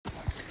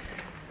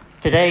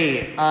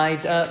Today,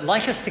 I'd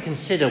like us to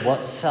consider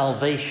what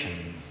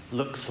salvation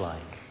looks like.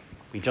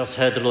 We just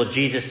heard the Lord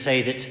Jesus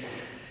say that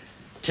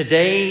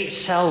today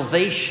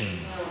salvation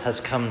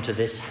has come to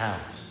this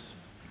house,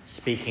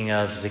 speaking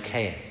of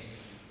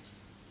Zacchaeus.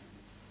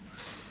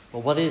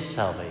 Well, what is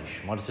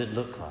salvation? What does it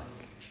look like?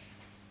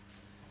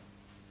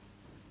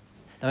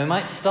 Now, we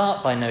might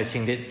start by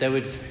noting that there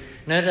would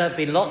no doubt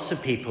be lots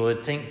of people who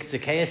would think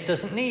Zacchaeus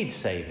doesn't need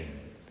saving,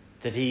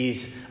 that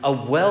he's a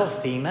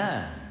wealthy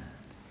man.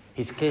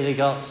 He's clearly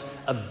got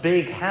a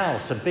big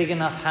house, a big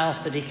enough house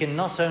that he can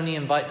not only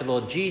invite the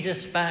Lord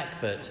Jesus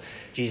back, but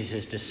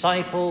Jesus'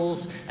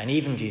 disciples and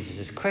even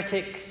Jesus'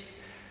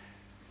 critics.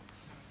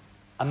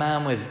 A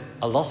man with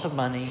a lot of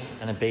money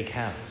and a big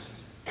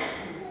house.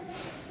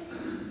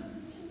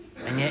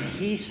 And yet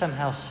he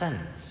somehow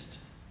sensed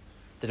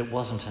that it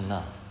wasn't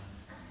enough.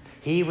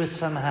 He was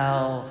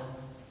somehow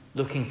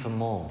looking for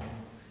more.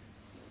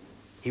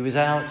 He was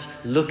out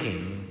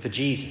looking for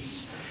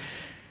Jesus,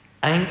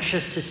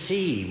 anxious to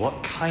see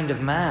what kind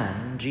of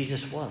man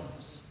Jesus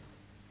was.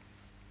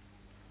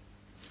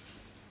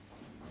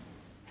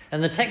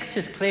 And the text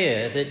is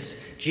clear that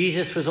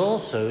Jesus was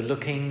also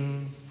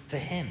looking for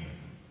him.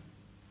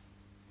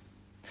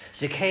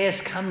 Zacchaeus,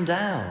 come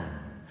down.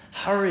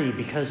 Hurry,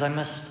 because I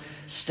must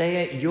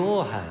stay at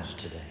your house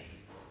today.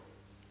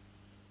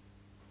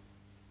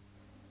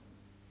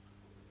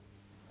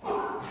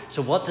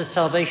 So what does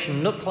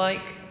salvation look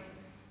like?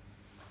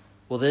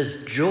 Well,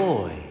 there's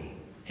joy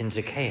in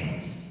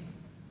Zacchaeus.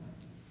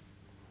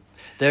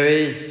 There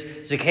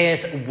is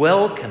Zacchaeus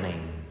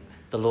welcoming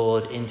the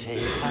Lord into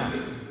his house.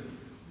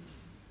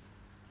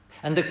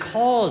 And the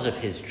cause of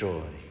his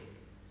joy,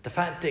 the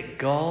fact that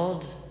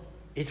God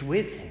is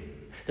with him,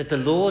 that the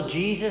Lord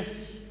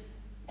Jesus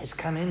has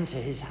come into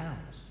his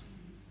house.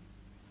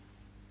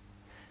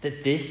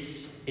 That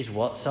this is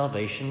what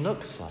salvation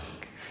looks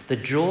like. The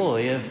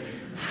joy of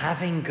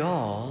having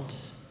God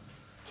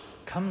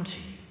come to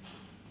you.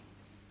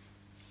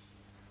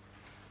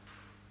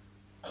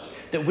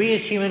 That we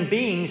as human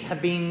beings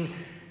have been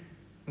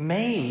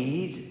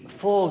made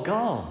for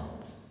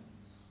God.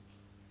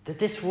 That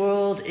this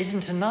world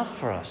isn't enough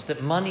for us.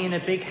 That money in a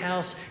big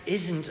house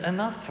isn't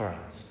enough for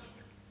us.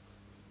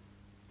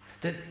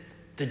 That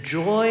the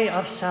joy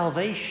of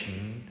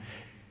salvation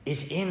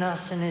is in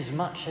us in as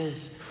much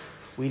as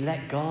we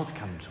let God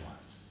come to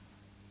us.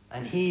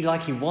 And he,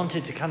 like he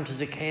wanted to come to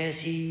Zacchaeus,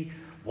 he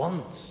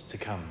wants to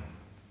come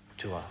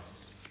to us.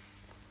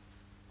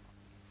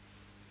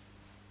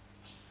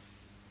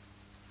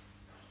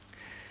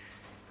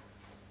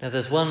 Now,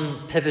 there's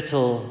one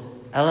pivotal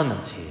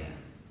element here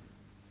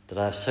that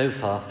I've so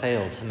far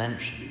failed to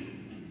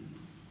mention.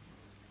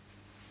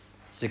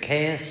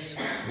 Zacchaeus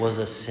was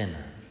a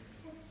sinner.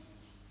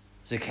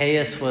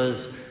 Zacchaeus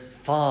was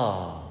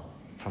far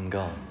from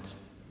God.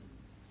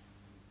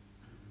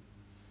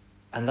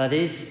 And that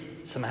is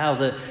somehow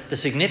the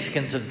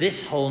significance of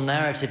this whole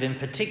narrative in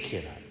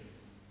particular.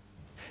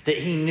 That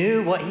he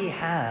knew what he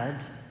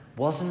had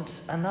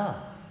wasn't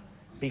enough,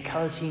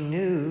 because he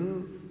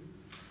knew,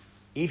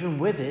 even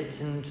with it,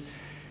 and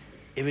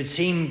it would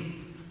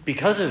seem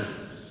because of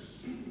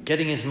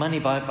getting his money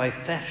by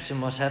theft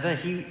and whatever,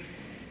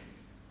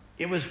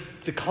 it was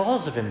the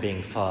cause of him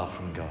being far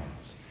from God.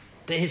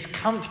 That his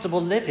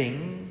comfortable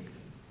living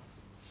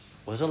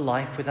was a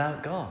life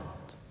without God.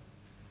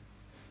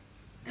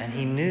 And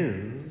he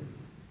knew,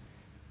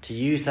 to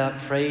use that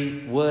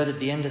word at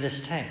the end of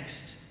this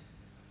text,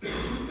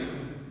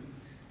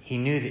 he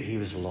knew that he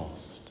was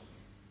lost.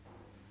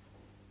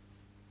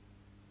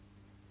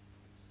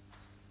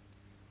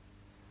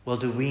 Well,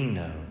 do we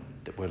know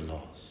that we're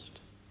lost?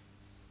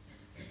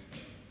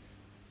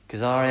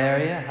 Because our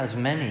area has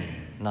many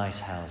nice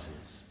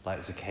houses,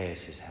 like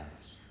Zacchaeus'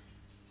 house.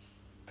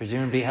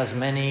 Presumably has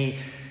many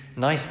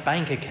nice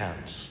bank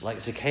accounts,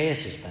 like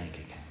Zacchaeus' bank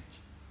account.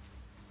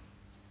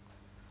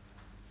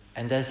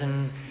 And there's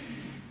an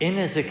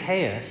inner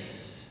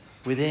Zacchaeus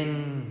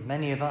within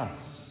many of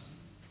us.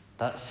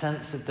 That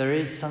sense that there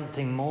is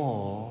something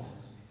more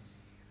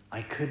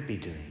I could be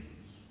doing.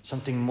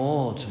 Something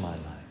more to my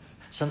life.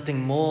 Something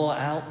more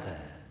out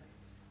there.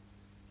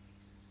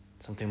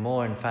 Something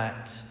more, in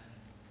fact,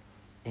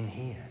 in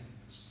here.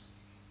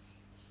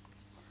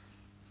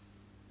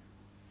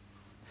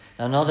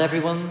 Now, not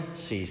everyone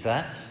sees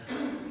that.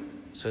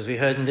 So as we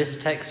heard in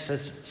this text,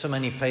 as so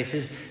many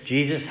places,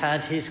 Jesus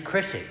had his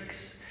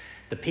critics.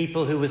 The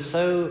people who were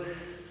so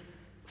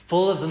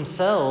full of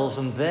themselves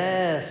and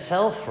their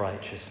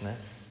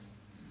self-righteousness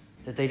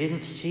that they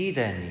didn't see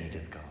their need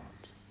of God.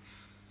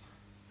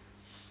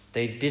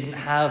 They didn't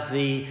have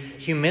the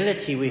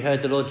humility we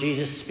heard the Lord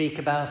Jesus speak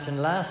about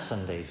in last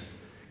Sunday's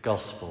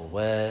gospel,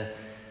 where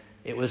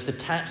it was the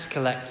tax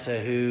collector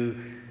who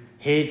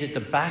hid at the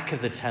back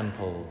of the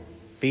temple,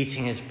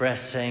 beating his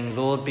breast, saying,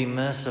 "Lord, be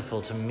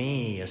merciful to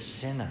me, a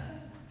sinner."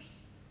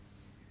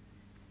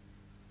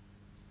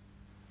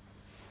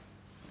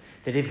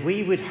 That if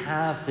we would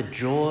have the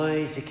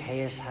joy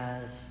Zacchaeus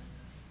has,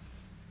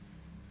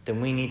 then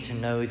we need to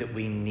know that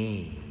we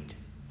need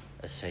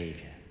a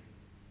Saviour.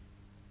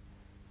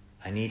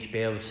 I need to be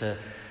able to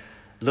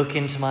look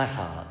into my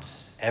heart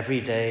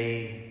every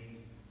day,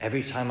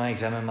 every time I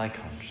examine my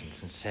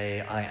conscience, and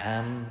say, I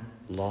am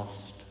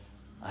lost.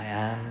 I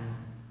am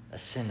a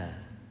sinner.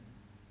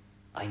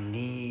 I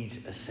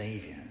need a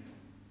Saviour.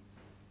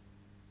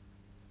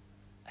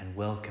 And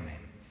welcome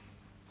him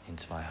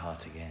into my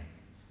heart again.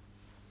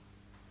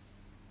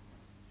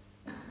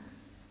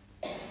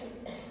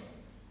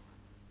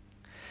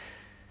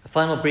 A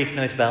final brief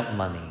note about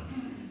money.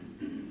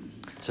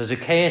 So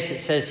Zacchaeus, it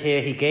says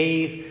here, he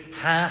gave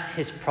half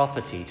his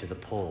property to the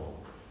poor.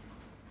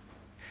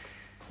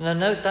 Now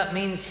note that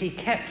means he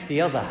kept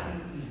the other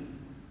half.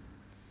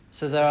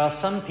 So there are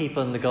some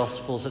people in the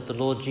Gospels that the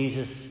Lord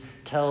Jesus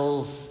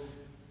tells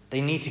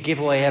they need to give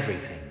away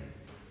everything,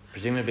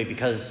 presumably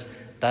because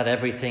that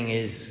everything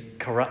is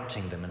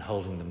corrupting them and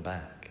holding them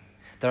back.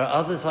 There are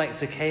others like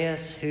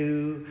Zacchaeus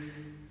who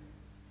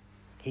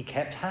he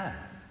kept half.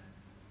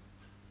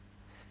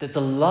 That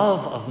the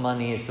love of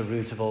money is the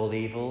root of all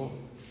evil,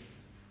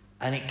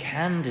 and it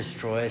can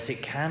destroy us,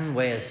 it can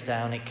weigh us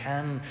down, it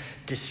can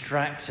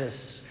distract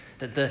us.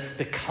 That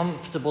the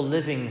comfortable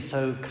living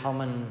so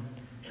common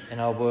in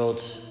our world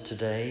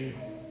today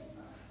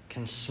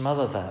can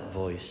smother that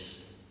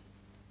voice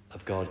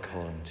of God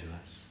calling to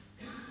us.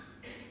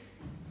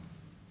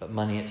 But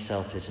money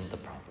itself isn't the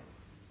problem.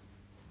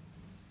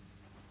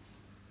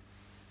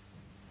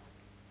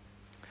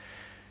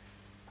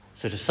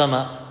 So to sum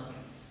up,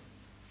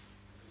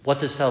 what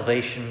does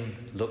salvation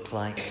look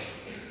like?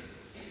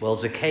 Well,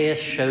 Zacchaeus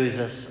shows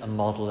us a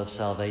model of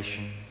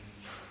salvation.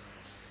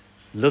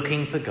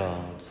 Looking for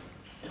God,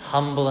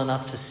 humble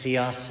enough to see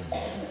our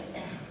sins,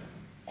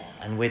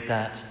 and with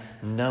that,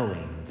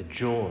 knowing the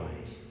joy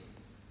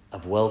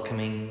of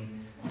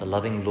welcoming the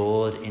loving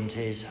Lord into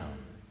his home,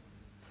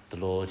 the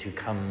Lord who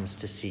comes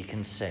to seek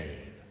and save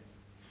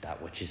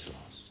that which is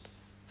lost.